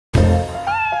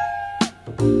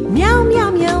Meow, meow,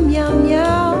 meow, meow,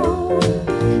 meow.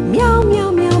 Meow,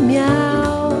 meow, meow,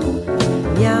 meow.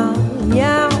 Meow,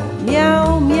 meow,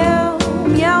 meow, meow.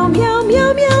 Meow, meow,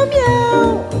 meow, meow,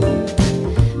 meow.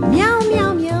 Meow,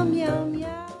 meow, meow, meow,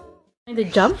 meow. Trying to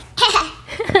jump?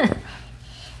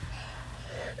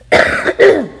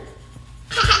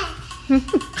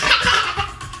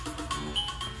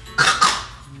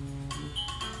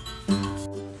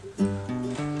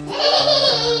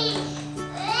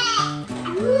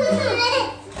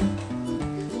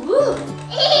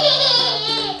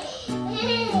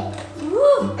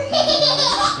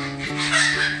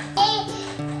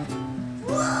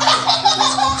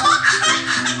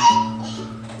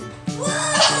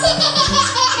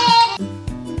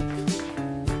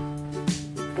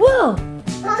 Whoa!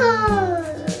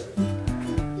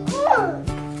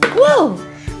 Whoa! Whoa!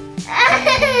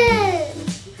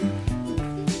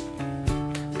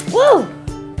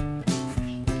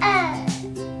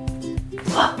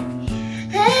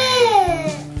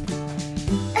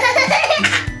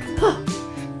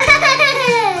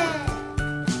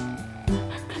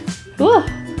 Whoa!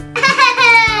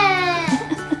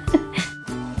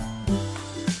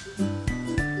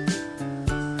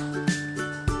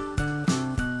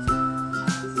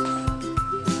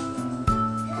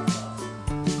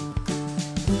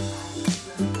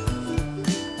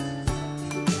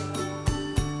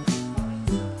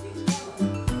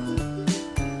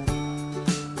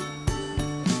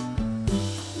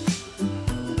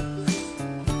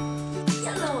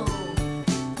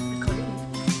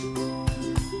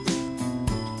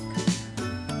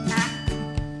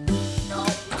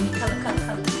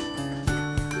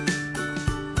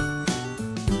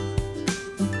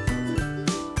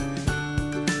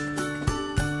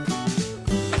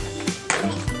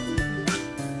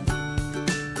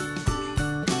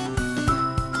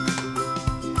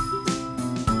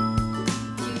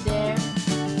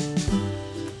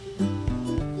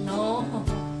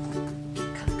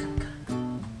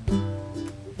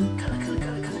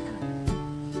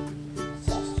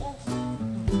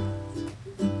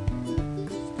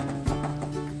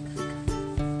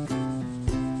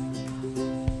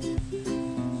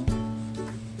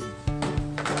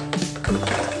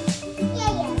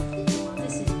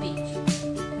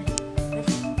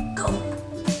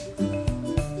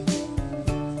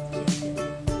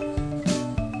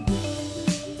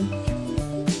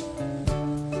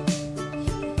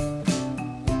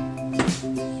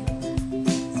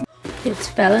 It's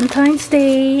Valentine's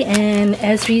Day and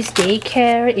Esri's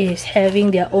daycare is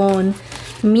having their own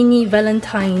mini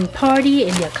Valentine party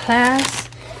in their class.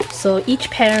 So each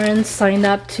parent signed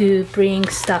up to bring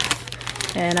stuff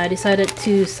and I decided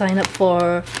to sign up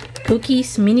for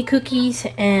cookies, mini cookies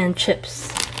and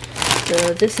chips.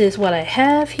 So this is what I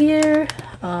have here.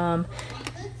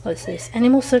 What's this?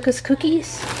 Animal Circus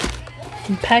cookies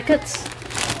in packets,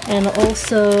 and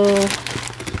also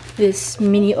this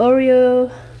mini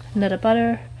Oreo, Nutter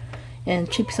Butter, and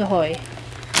Chips Ahoy.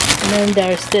 And then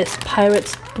there's this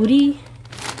Pirate's Booty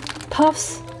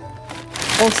Puffs,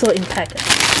 also in packets.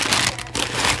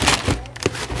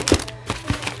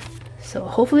 So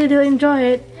hopefully they'll enjoy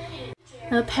it.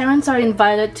 Parents are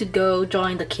invited to go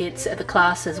join the kids at the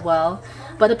class as well,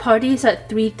 but the party is at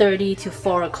 3:30 to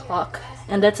 4 o'clock,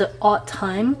 and that's an odd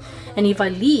time. And if I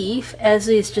leave,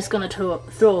 Ezzy is just gonna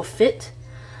throw a fit.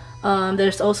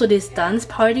 There's also this dance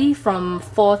party from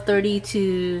 4:30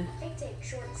 to,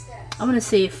 I'm gonna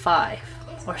say 5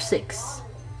 or 6.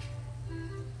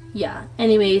 Yeah,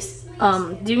 anyways,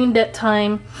 during that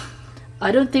time,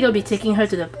 I don't think I'll be taking her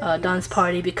to the dance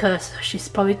party because she's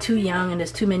probably too young and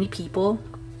there's too many people.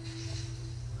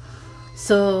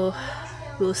 So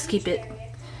we'll skip it.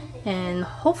 And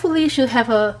hopefully she'll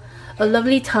have a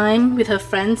lovely time with her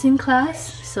friends in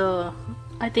class. So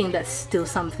I think that's still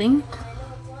something.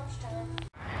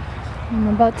 I'm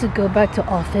about to go back to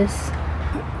office.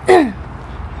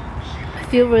 I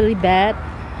feel really bad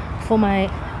for my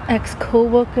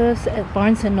ex-co-workers at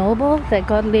Barnes & Noble that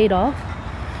got laid off.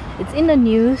 It's in the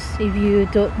news if you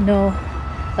don't know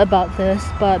about this,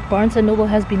 but Barnes & Noble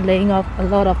has been laying off a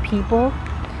lot of people.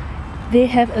 They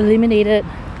have eliminated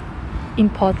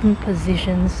important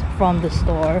positions from the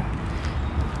store.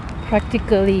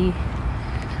 Practically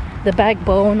the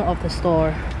backbone of the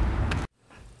store.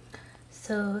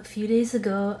 So a few days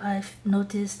ago, I've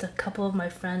noticed a couple of my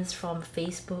friends from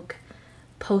Facebook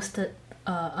posted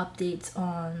updates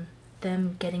on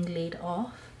them getting laid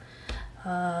off.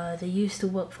 They used to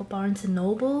work for Barnes &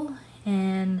 Noble,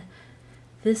 and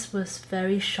this was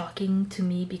very shocking to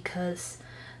me because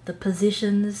the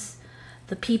positions,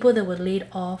 the people that were laid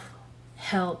off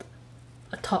held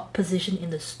a top position in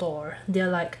the store. They're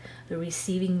like the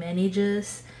receiving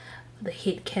managers, the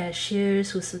head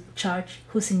cashiers who's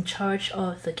in charge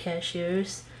of the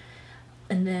cashiers,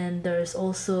 and then there's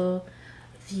also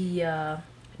the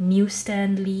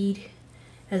newsstand lead,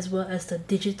 as well as the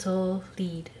digital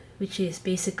lead, which is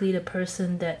basically the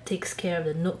person that takes care of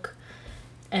the Nook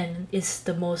and is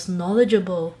the most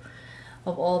knowledgeable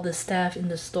of all the staff in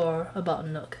the store about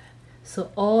Nook.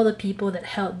 So all the people that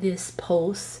held this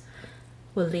post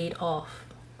were laid off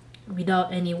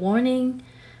without any warning.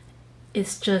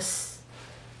 It's just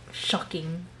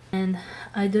shocking. And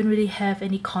I don't really have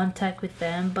any contact with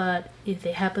them, but if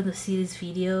they happen to see this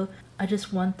video, I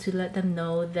just want to let them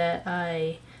know that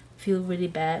I feel really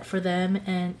bad for them,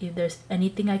 and if there's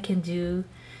anything I can do,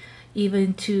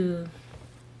 even to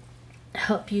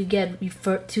help you get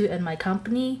referred to at my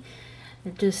company,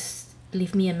 just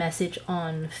leave me a message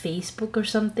on Facebook or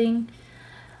something,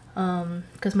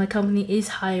 because my company is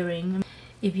hiring.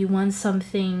 If you want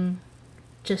something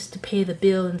just to pay the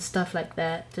bill and stuff like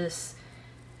that, just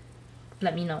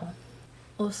let me know.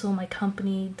 Also, my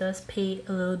company does pay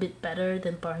a little bit better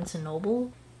than Barnes &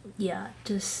 Noble. Yeah,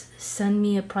 just send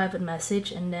me a private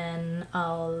message and then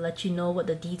I'll let you know what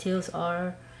the details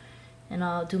are, and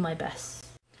I'll do my best.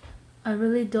 I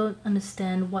really don't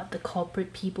understand what the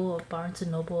corporate people of Barnes &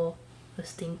 Noble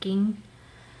was thinking.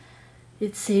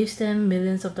 It saves them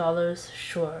millions of dollars,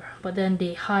 sure, but then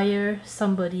they hire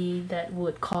somebody that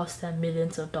would cost them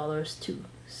millions of dollars too.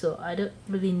 So I don't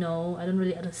really know, I don't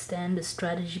really understand the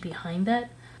strategy behind that.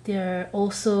 They're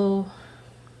also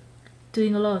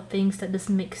doing a lot of things that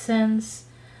doesn't make sense,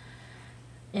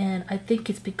 and I think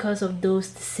it's because of those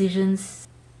decisions.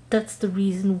 That's the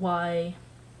reason why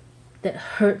that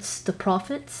hurts the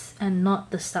profits and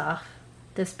not the staff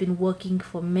that's been working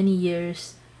for many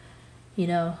years, you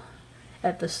know,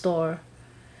 at the store.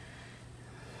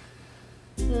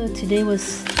 So today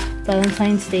was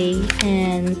Valentine's Day,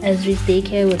 and Ezri's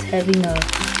daycare was having a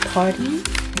party,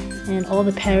 and all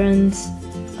the parents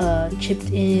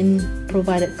chipped in,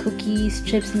 provided cookies,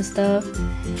 chips and stuff,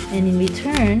 and in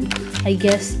return I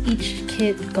guess each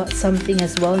kid got something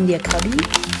as well in their cubby.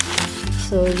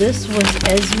 So this was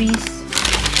Ezri's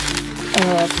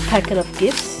packet of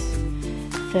gifts.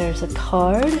 There's a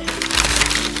card,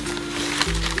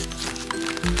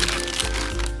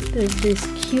 there's this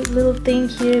cute little thing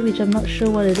here which I'm not sure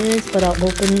what it is, but I'll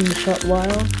open it in a short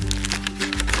while.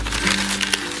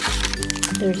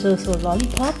 There's also a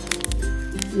lollipop,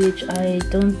 which I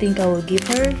don't think I will give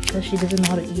her because she doesn't know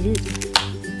how to eat it.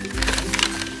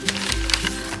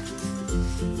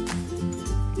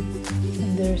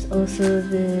 And there's also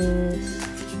this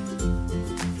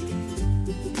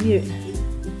weird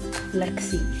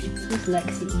Lexi. Who's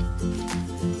Lexi?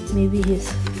 Maybe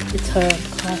it's her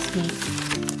classmate.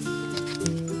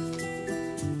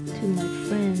 To my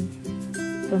friend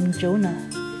from Jonah.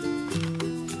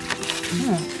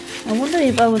 Huh. I wonder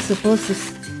if I was supposed to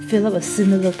fill up a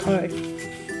similar card.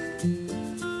 And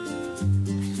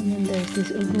then there's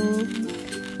this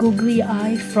googly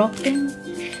eye frog thing,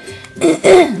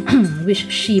 which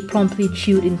she promptly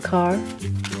chewed in car.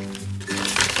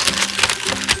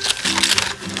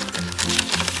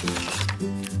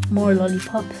 More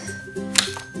lollipops.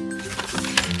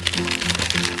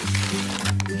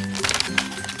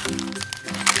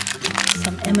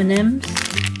 Some M&Ms.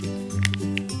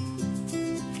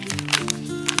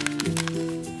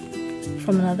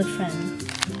 From another friend.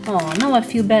 Oh, now I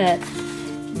feel bad.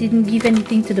 Didn't give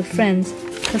anything to the friends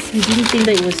because we didn't think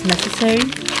that it was necessary.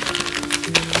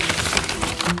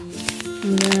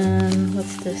 And then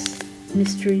what's this?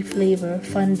 Mystery flavor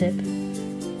fun dip.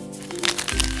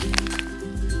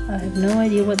 I have no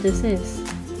idea what this is,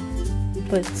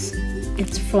 but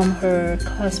it's from her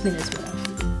classmate as well.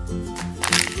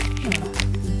 Oh,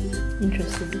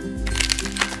 interesting.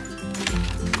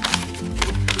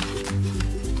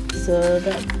 So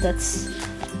that's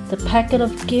the packet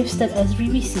of gifts that Ezri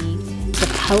received. The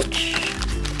pouch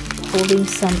holding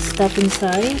some stuff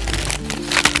inside,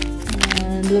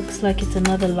 and looks like it's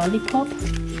another lollipop.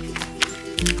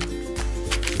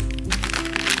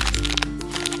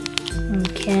 And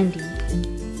candy,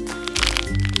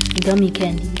 gummy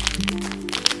candy.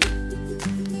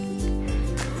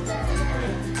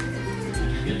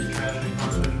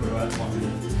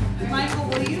 Michael,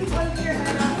 will you put your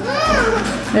head on?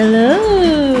 Hello!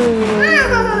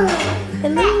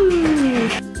 Hello!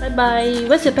 Bye bye!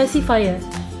 Where's your pacifier?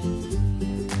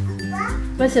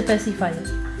 Where's your pacifier?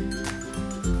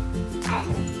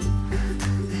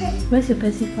 Where's your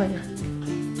pacifier?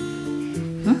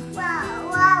 Huh?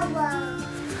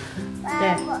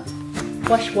 There.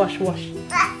 Wash.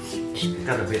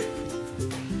 Got a bit.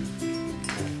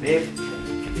 Whip.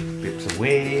 Whips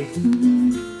away.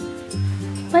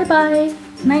 Bye bye.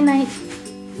 Night night.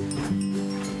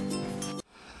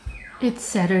 It's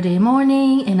Saturday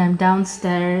morning and I'm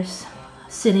downstairs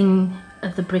sitting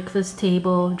at the breakfast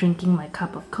table drinking my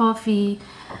cup of coffee.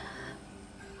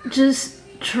 Just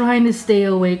trying to stay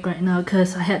awake right now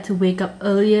because I had to wake up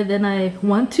earlier than I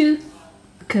want to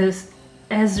because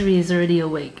Esri is already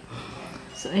awake.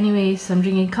 So anyways, I'm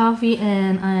drinking coffee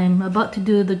and I'm about to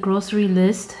do the grocery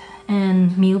list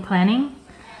and meal planning.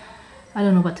 I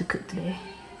don't know what to cook today,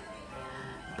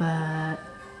 but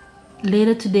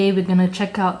later today we're gonna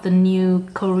check out the new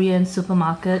Korean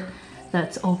supermarket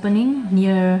that's opening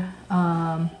near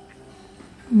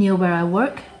where I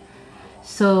work.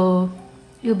 So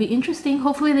it'll be interesting.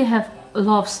 Hopefully they have a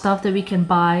lot of stuff that we can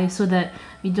buy so that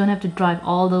we don't have to drive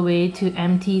all the way to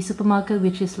empty supermarket,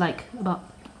 which is like about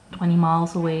 20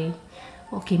 miles away.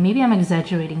 Okay, maybe I'm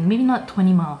exaggerating. Maybe not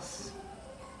 20 miles.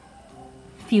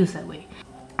 Feels that way.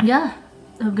 Yeah,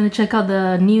 I'm gonna check out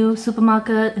the new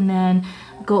supermarket and then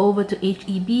go over to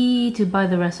H-E-B to buy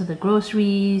the rest of the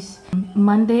groceries.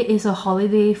 Monday is a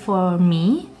holiday for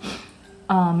me.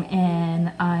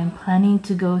 And I'm planning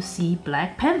to go see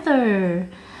Black Panther.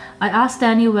 I asked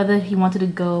Daniel whether he wanted to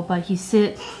go, but he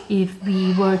said if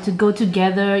we were to go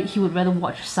together, he would rather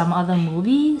watch some other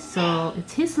movie. So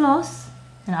it's his loss,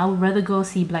 and I would rather go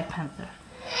see Black Panther.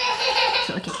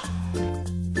 So okay.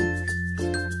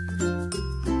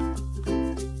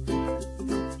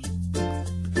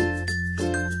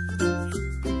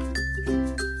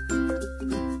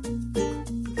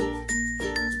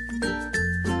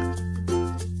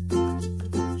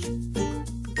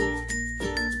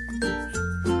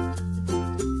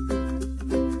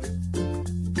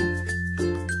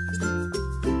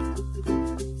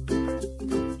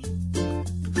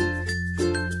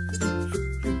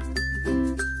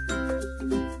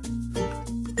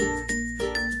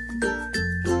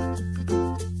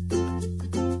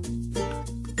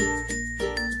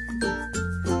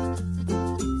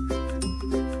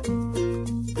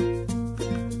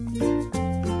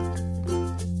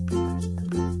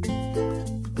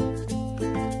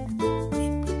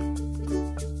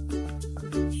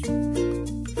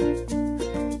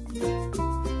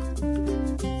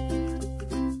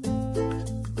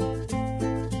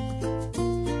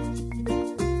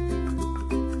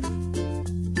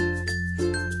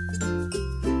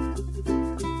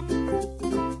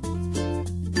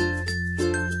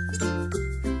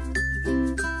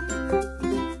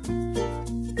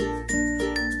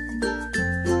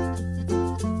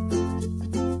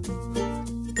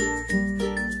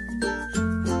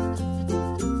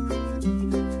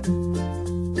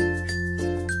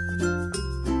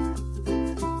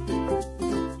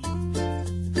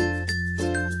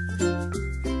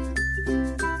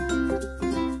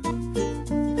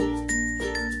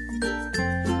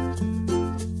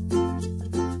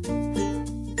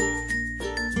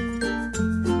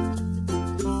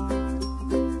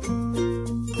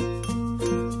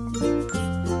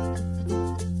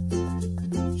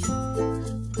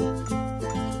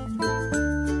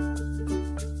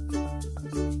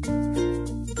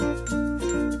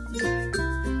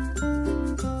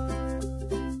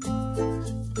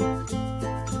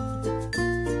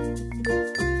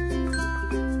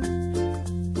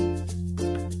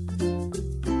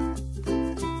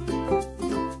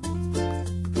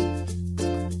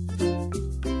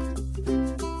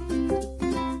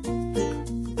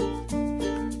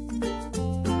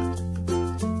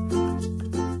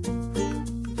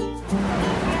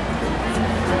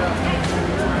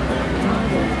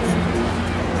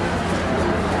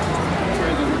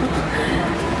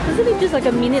 Isn't it just like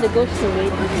a minute ago she's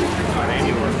awake? Not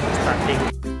anymore.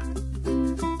 Starting.